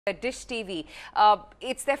Dish TV.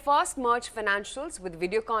 It's their first merged financials with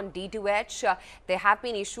Videocon D2H. There have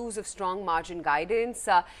been issues of strong margin guidance.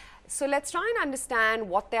 So let's try and understand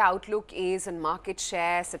what their outlook is on market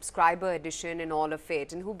share, subscriber addition and all of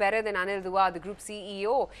it. And who better than Anil, the Group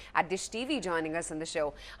CEO at Dish TV, joining us on the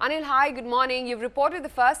show. Anil, hi, good morning. You've reported the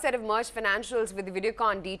first set of merged financials with the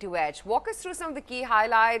Videocon D2H. Walk us through some of the key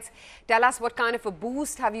highlights. Tell us what kind of a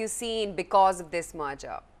boost have you seen because of this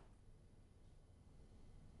merger?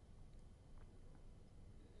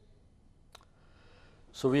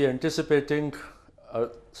 So we are anticipating a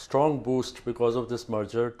strong boost because of this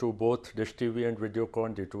merger to both Dish TV and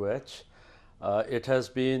Videocon D2H. It has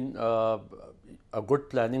been a good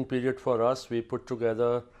planning period for us. We put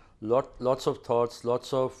together lots of thoughts,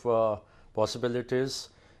 lots of possibilities,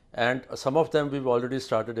 and some of them we've already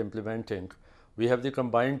started implementing. We have the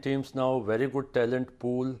combined teams now, very good talent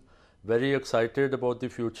pool, very excited about the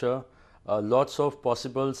future, lots of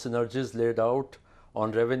possible synergies laid out on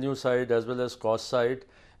revenue side as well as cost side,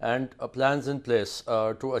 and plans in place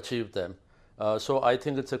to achieve them. So I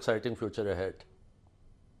think it's exciting future ahead.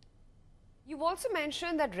 You've also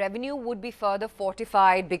mentioned that revenue would be further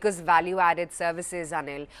fortified because value-added services,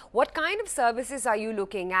 Anil. What kind of services are you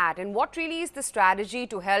looking at, and what really is the strategy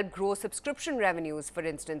to help grow subscription revenues, for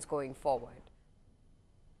instance, going forward?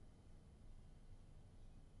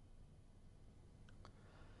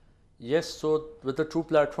 Yes, so with the two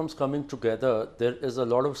platforms coming together, there is a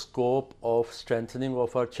lot of scope of strengthening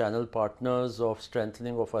of our channel partners, of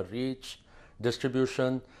strengthening of our reach,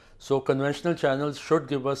 distribution. So conventional channels should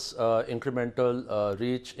give us incremental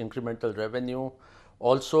reach, incremental revenue.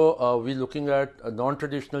 Also, we're looking at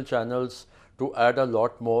non-traditional channels to add a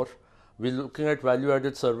lot more. We're looking at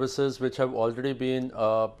value-added services which have already been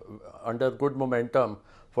under good momentum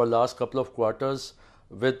for last couple of quarters.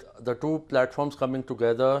 With the two platforms coming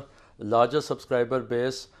together, larger subscriber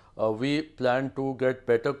base, we plan to get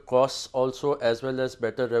better costs also as well as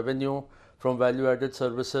better revenue from value-added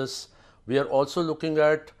services. We are also looking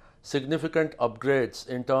at significant upgrades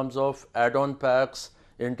in terms of add-on packs,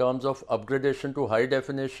 in terms of upgradation to high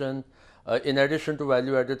definition, in addition to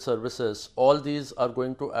value-added services. All these are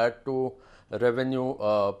going to add to revenue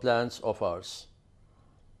plans of ours.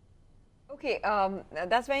 Okay,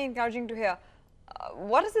 that's very encouraging to hear.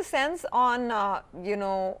 What is the sense on,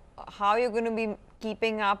 how you're going to be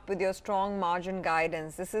keeping up with your strong margin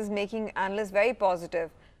guidance? This is making analysts very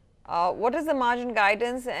positive. What is the margin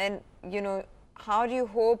guidance, and, how do you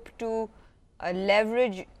hope to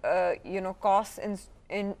leverage, costs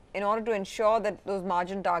in order to ensure that those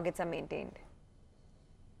margin targets are maintained?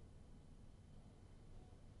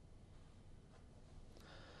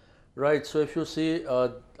 Right. So if you see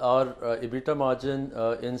our EBITDA margin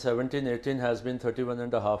in 17-18 has been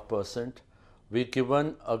 31.5%. We've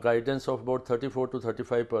given a guidance of about 34 to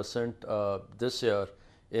 35% this year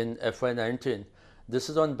in FY19. This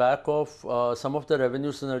is on back of some of the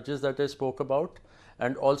revenue synergies that I spoke about,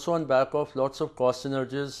 and also on back of lots of cost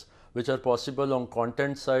synergies which are possible on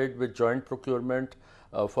content side with joint procurement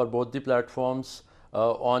for both the platforms,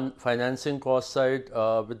 on financing cost side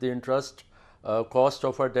with the interest cost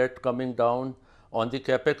of our debt coming down, on the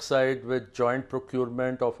capex side with joint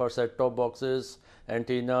procurement of our set-top boxes,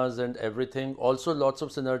 antennas and everything. Also lots of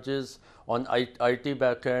synergies on IT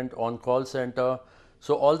backend, on call center.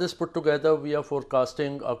 So all this put together, we are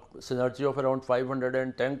forecasting a synergy of around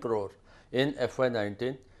 510 crore in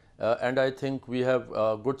FY19, and I think we have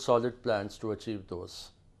good solid plans to achieve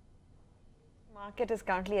those. Market is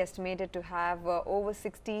currently estimated to have over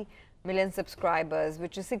 60 million subscribers,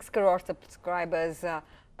 which is 6 crore subscribers,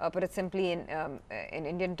 put it simply in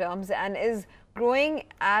Indian terms, and is growing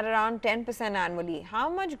at around 10% annually. How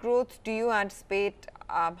much growth do you anticipate?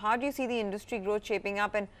 How do you see the industry growth shaping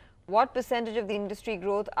up, and what percentage of the industry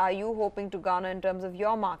growth are you hoping to garner in terms of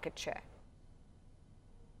your market share?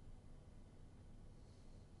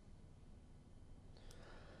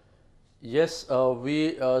 Yes,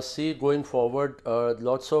 we see going forward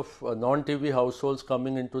lots of non-TV households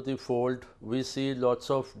coming into the fold. We see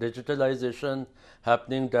lots of digitalization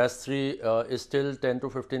happening. DAS 3 is still 10 to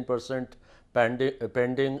 15%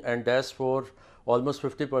 pending, and DAS 4 almost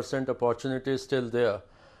 50% opportunity is still there.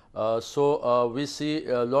 So we see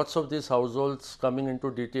lots of these households coming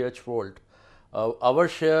into DTH fold. Our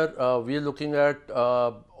share, we are looking at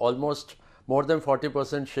almost more than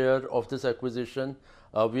 40% share of this acquisition.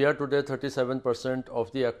 We are today 37%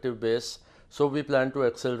 of the active base, so we plan to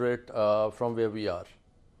accelerate from where we are.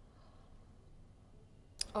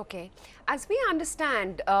 Okay. As we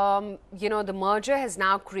understand, the merger has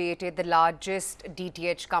now created the largest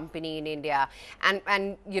DTH company in India. And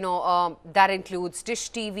that includes Dish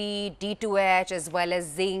TV, D2H, as well as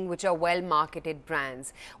Zing, which are well-marketed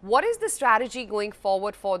brands. What is the strategy going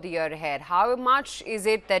forward for the year ahead? How much is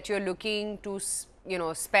it that you're looking to,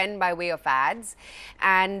 spend by way of ads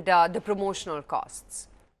and the promotional costs?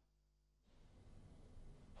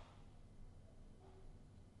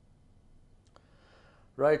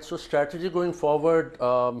 Right. So strategy going forward,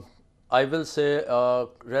 I will say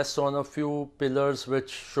rests on a few pillars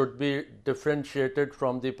which should be differentiated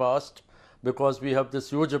from the past because we have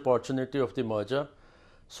this huge opportunity of the merger.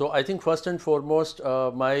 So I think first and foremost,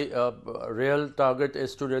 my real target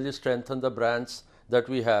is to really strengthen the brands that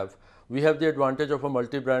we have. We have the advantage of a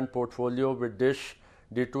multi-brand portfolio with Dish,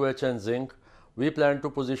 D2H and Zing. We plan to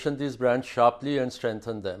position these brands sharply and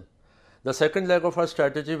strengthen them. The second leg of our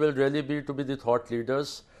strategy will really be to be the thought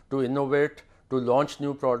leaders, to innovate, to launch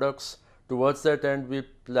new products. Towards that end, we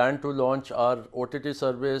plan to launch our OTT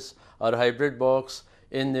service, our hybrid box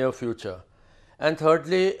in near future. And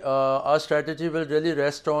thirdly, our strategy will really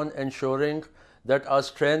rest on ensuring that our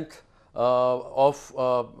strength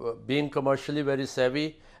of being commercially very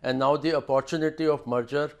savvy and now the opportunity of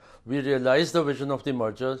merger, we realize the vision of the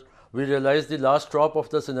merger, we realize the last drop of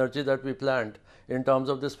the synergy that we planned in terms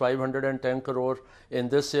of this 510 crore in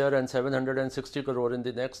this year and 760 crore in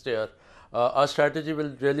the next year. Our strategy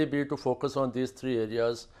will really be to focus on these three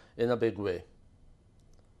areas in a big way.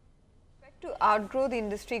 To outgrow the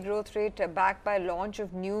industry growth rate backed by launch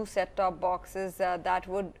of new set-top boxes that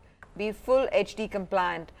would be full HD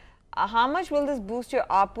compliant. How much will this boost your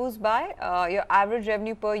ARPUs by, your average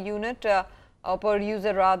revenue per unit or per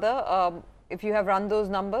user rather, if you have run those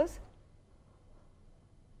numbers?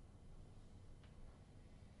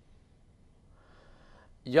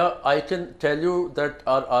 Yeah, I can tell you that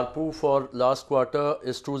our ARPU for last quarter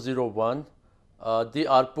is 201. The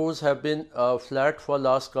ARPUs have been flat for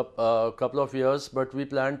last couple of years, but we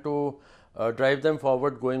plan to drive them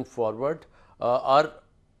forward going forward. Our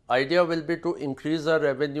idea will be to increase our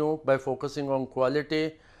revenue by focusing on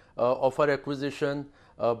quality of our acquisition,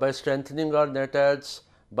 by strengthening our net adds,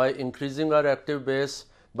 by increasing our active base,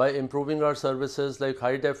 by improving our services like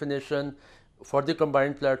high definition. For the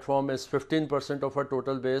combined platform is 15% of our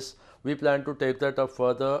total base. We plan to take that up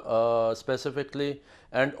further specifically,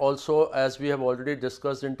 and also as we have already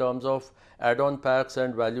discussed in terms of add-on packs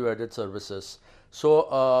and value-added services.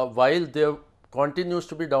 So while there continues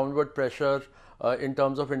to be downward pressure in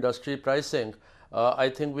terms of industry pricing, I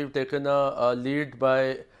think we've taken a lead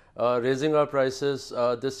by raising our prices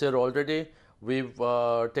this year already. We've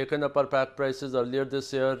taken up our pack prices earlier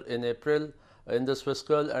this year in April in this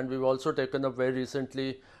fiscal, and we've also taken up very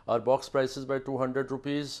recently our box prices by 200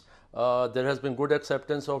 rupees. There has been good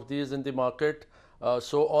acceptance of these in the market.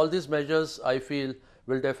 So all these measures I feel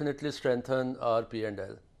will definitely strengthen our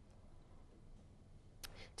P&L.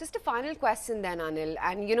 Just a final question then, Anil,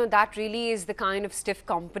 and that really is the kind of stiff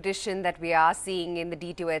competition that we are seeing in the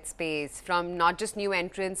D2H space from not just new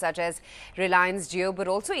entrants such as Reliance Jio, but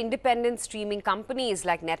also independent streaming companies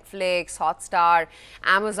like Netflix, Hotstar,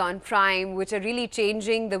 Amazon Prime, which are really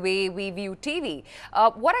changing the way we view TV.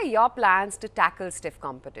 What are your plans to tackle stiff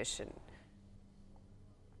competition?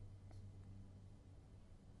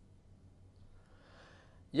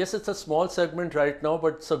 Yes, it's a small segment right now,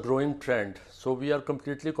 but it's a growing trend. So we are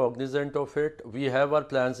completely cognizant of it. We have our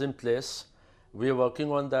plans in place. We are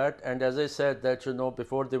working on that. And as I said that,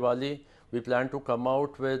 before Diwali, we plan to come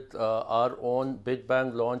out with our own big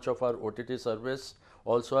bang launch of our OTT service,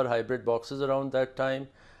 also our hybrid boxes around that time,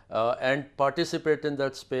 and participate in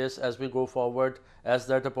that space as we go forward, as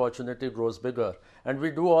that opportunity grows bigger. And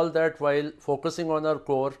we do all that while focusing on our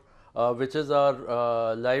core, which is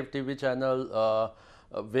our live TV channel,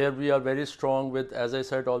 where we are very strong with, as I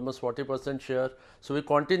said, almost 40% share. So we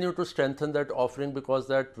continue to strengthen that offering because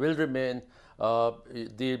that will remain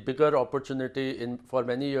the bigger opportunity for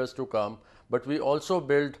many years to come. But we also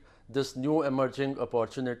build this new emerging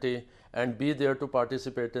opportunity and be there to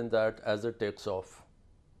participate in that as it takes off.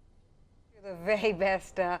 The very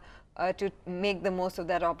best to make the most of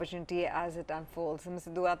that opportunity as it unfolds.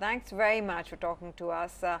 Mr. Dua, thanks very much for talking to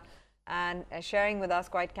us and sharing with us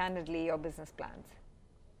quite candidly your business plans.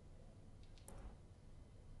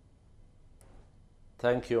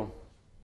 Thank you.